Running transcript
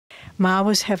Ma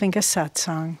was having a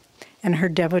satsang, and her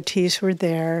devotees were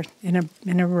there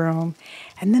in a room.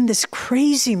 And then this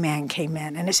crazy man came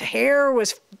in, and his hair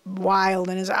was wild,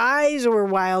 and his eyes were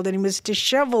wild, and he was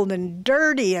disheveled and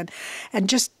dirty, and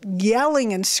just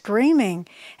yelling and screaming.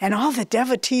 And all the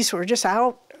devotees were just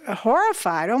out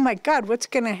horrified. Oh my God, what's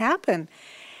going to happen?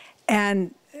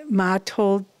 And Ma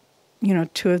told,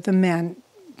 two of the men,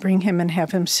 bring him and have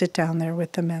him sit down there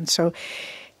with the men. So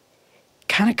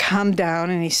kind of calmed down,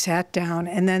 and he sat down.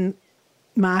 And then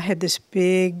Ma had this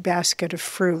big basket of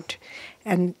fruit,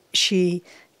 and she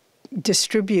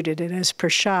distributed it as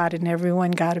prasad, and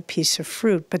everyone got a piece of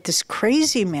fruit. But this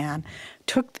crazy man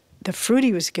took the fruit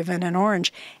he was given, an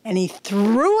orange, and he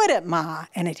threw it at Ma,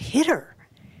 and it hit her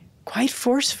quite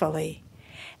forcefully.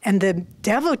 And the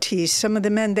devotees, some of the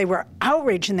men, they were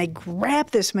outraged, and they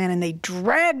grabbed this man, and they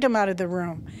dragged him out of the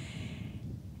room.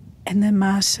 And then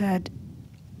Ma said,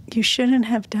 you shouldn't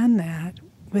have done that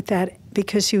with that,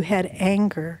 because you had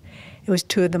anger. It was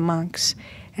two of the monks.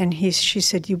 And she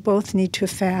said, you both need to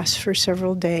fast for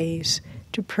several days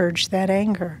to purge that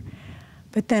anger.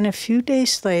 But then a few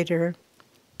days later,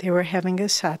 they were having a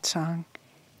satsang,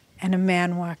 and a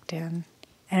man walked in.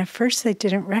 And at first they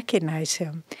didn't recognize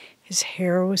him. His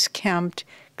hair was kempt,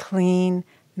 clean,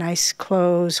 nice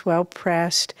clothes,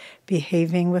 well-pressed,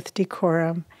 behaving with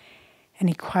decorum. And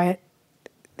this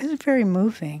is very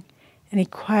moving. And he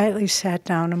quietly sat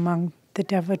down among the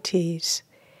devotees.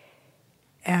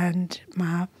 And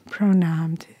Ma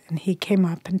pranammed, and he came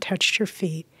up and touched her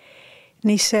feet.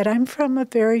 And he said, I'm from a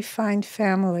very fine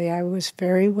family. I was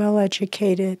very well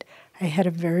educated. I had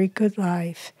a very good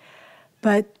life.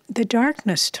 But the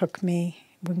darkness took me.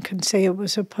 One can say it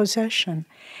was a possession.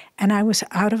 And I was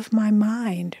out of my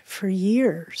mind for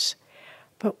years.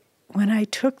 But when I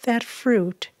took that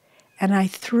fruit and I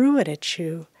threw it at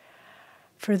you,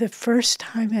 for the first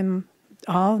time in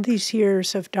all these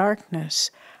years of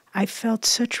darkness, I felt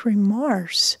such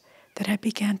remorse that I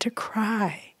began to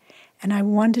cry. And I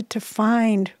wanted to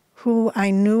find who I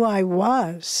knew I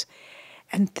was.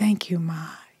 And thank you, Ma.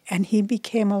 And he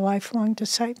became a lifelong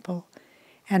disciple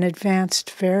and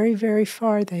advanced very, very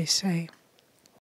far, they say.